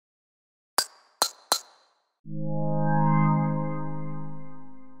The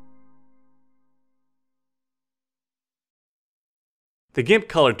GIMP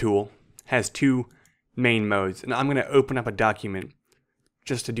color tool has two main modes, and I'm going to open up a document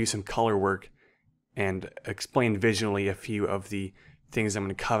just to do some color work and explain visually a few of the things I'm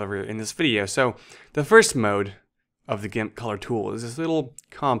going to cover in this video. So the first mode of the GIMP color tool is this little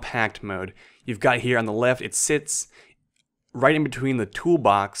compact mode. You've got here on the left, it sits right in between the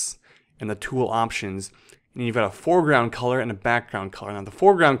toolbox and the tool options, and you've got a foreground color and a background color. Now the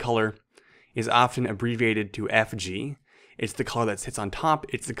foreground color is often abbreviated to FG. It's the color that sits on top.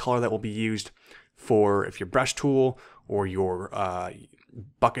 It's the color that will be used for if your brush tool or your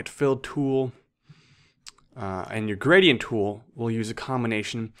bucket fill tool and your gradient tool will use a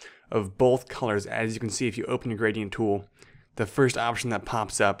combination of both colors. As you can see, if you open your gradient tool, the first option that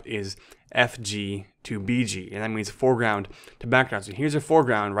pops up is FG to BG, and that means foreground to background. So here's a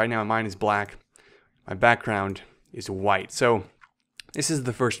foreground. Right now mine is black. My background is white. So this is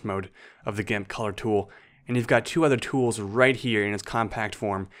the first mode of the GIMP color tool. And you've got two other tools right here in its compact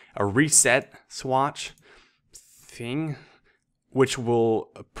form. A reset swatch thing, which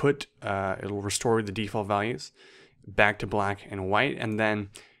will it'll restore the default values back to black and white. And then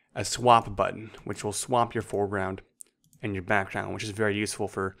a swap button, which will swap your foreground and your background, which is very useful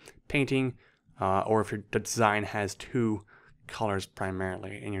for painting, or if your design has two colors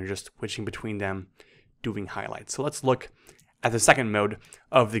primarily, and you're just switching between them, doing highlights. So let's look at the second mode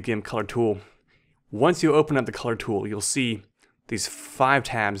of the GIMP color tool. Once you open up the color tool, you'll see these 5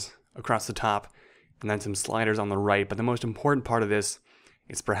 tabs across the top and then some sliders on the right. But the most important part of this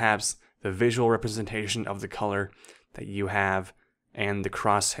is perhaps the visual representation of the color that you have and the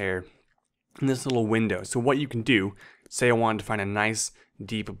crosshair in this little window. So what you can do, say I wanted to find a nice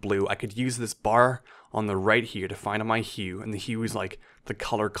deep blue, I could use this bar on the right here to find my hue, and the hue is like the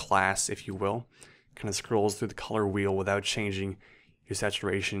color class, if you will. Kind of scrolls through the color wheel without changing your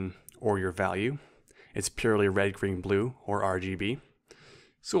saturation or your value. It's purely red, green, blue, or RGB.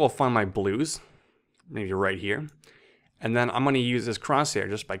 So I'll find my blues, maybe right here. And then I'm going to use this crosshair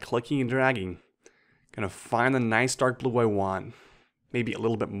just by clicking and dragging. Going to find the nice dark blue I want, maybe a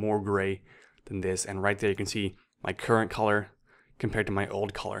little bit more gray than this. And right there you can see my current color compared to my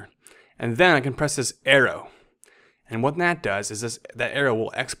old color. And then I can press this arrow. And what that does is that arrow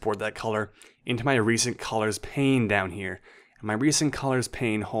will export that color into my recent colors pane down here. And my recent colors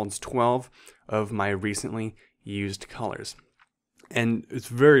pane holds 12 of my recently used colors. And it's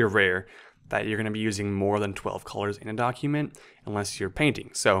very rare that you're going to be using more than 12 colors in a document unless you're painting.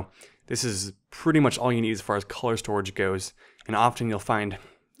 So this is pretty much all you need as far as color storage goes. And often you'll find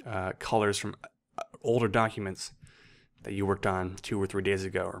colors from older documents that you worked on 2 or 3 days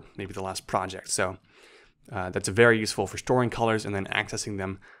ago, or maybe the last project. So that's very useful for storing colors and then accessing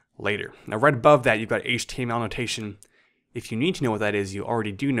them later. Now right above that, you've got HTML notation. If you need to know what that is, you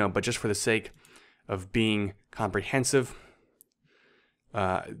already do know, but just for the sake of being comprehensive,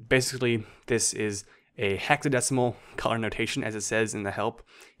 basically this is a hexadecimal color notation, as it says in the help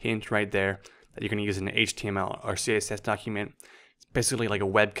hint right there, that you're going to use in an HTML or CSS document. It's basically like a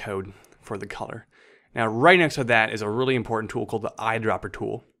web code for the color. Now right next to that is a really important tool called the eyedropper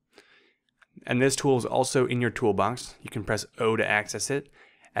tool. And this tool is also in your toolbox. You can press O to access it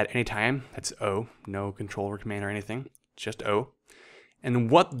at any time. That's O, no control or command or anything, just O. And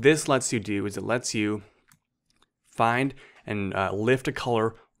what this lets you do is it lets you find and lift a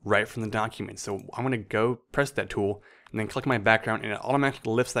color right from the document. So I'm going to go press that tool and then click my background, and it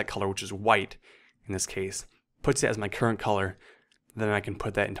automatically lifts that color, which is white in this case, puts it as my current color. Then I can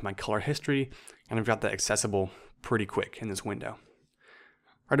put that into my color history, and I've got that accessible pretty quick in this window.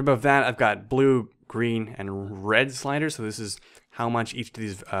 Right above that, I've got blue, green, and red sliders. So this is how much each of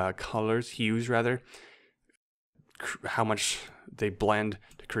these hues rather, how much they blend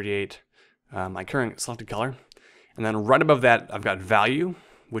to create my current selected color. And then right above that, I've got value,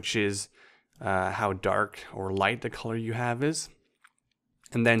 which is how dark or light the color you have is.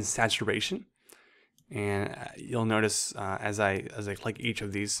 And then saturation. And you'll notice as I click each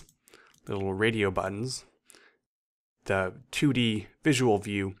of these little radio buttons, the 2D visual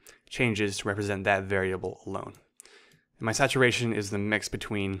view changes to represent that variable alone. And my saturation is the mix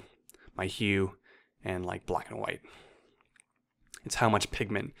between my hue and like black and white. It's how much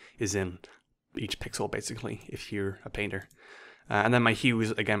pigment is in each pixel, basically, if you're a painter. And then my hue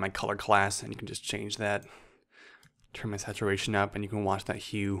is, again, my color class, and you can just change that. Turn my saturation up, and you can watch that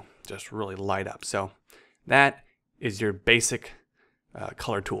hue just really light up. So that is your basic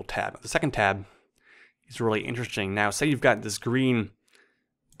color tool tab. The second tab is really interesting. Now, say you've got this green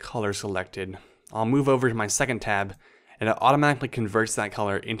color selected. I'll move over to my second tab, and it automatically converts that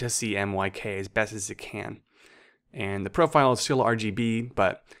color into CMYK as best as it can. And the profile is still RGB,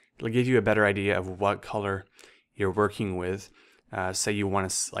 but it'll give you a better idea of what color you're working with. Say you want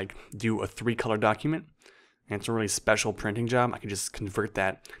to like do a 3-color document, and it's a really special printing job. I can just convert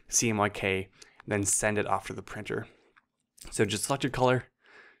that to CMYK, then send it off to the printer. So just select your color,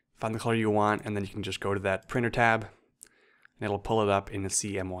 find the color you want, and then you can just go to that printer tab, and it'll pull it up in the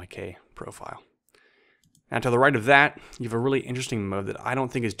CMYK profile. Now to the right of that, you have a really interesting mode that I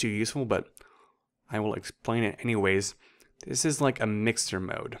don't think is too useful, but I will explain it anyways. This is like a mixer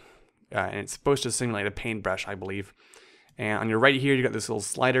mode, and it's supposed to simulate a paintbrush, I believe. And on your right here, you got this little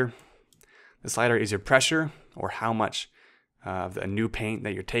slider. The slider is your pressure, or how much of the new paint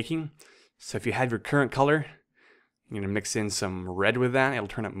that you're taking. So if you have your current color, you're gonna mix in some red with that. It'll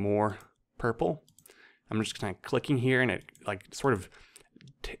turn it more purple. I'm just kind of clicking here, and it like sort of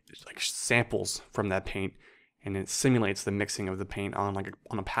like samples from that paint, and it simulates the mixing of the paint on like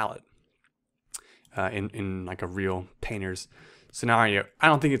on a palette in like a real painter's scenario. I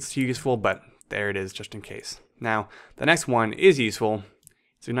don't think it's too useful, but there it is just in case. Now the next one is useful.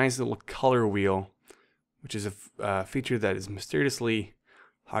 It's a nice little color wheel, which is a feature that is mysteriously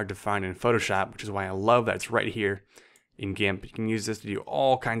hard to find in Photoshop, which is why I love that it's right here in GIMP. You can use this to do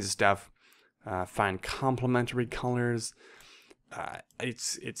all kinds of stuff, find complementary colors.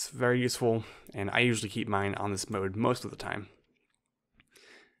 It's very useful, and I usually keep mine on this mode most of the time.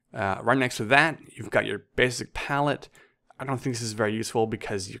 Right next to that, you've got your basic palette. I don't think this is very useful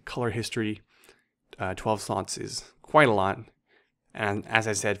because your color history, 12 slots, is quite a lot. And as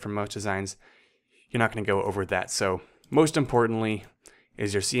I said, for most designs, you're not going to go over that. So most importantly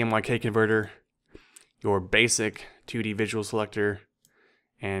is your CMYK converter, your basic 2D visual selector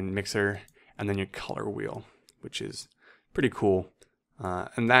and mixer, and then your color wheel, which is pretty cool.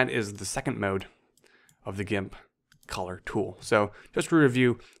 And that is the second mode of the GIMP color tool. So just to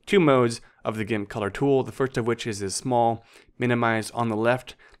review, 2 modes of the GIMP color tool, the first of which is this small minimized on the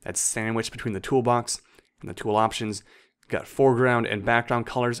left that's sandwiched between the toolbox and the tool options. You've got foreground and background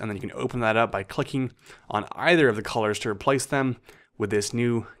colors, and then you can open that up by clicking on either of the colors to replace them with this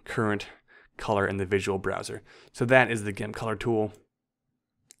new current color in the visual browser. So that is the GIMP color tool,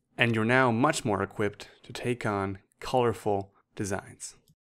 and you're now much more equipped to take on colorful designs.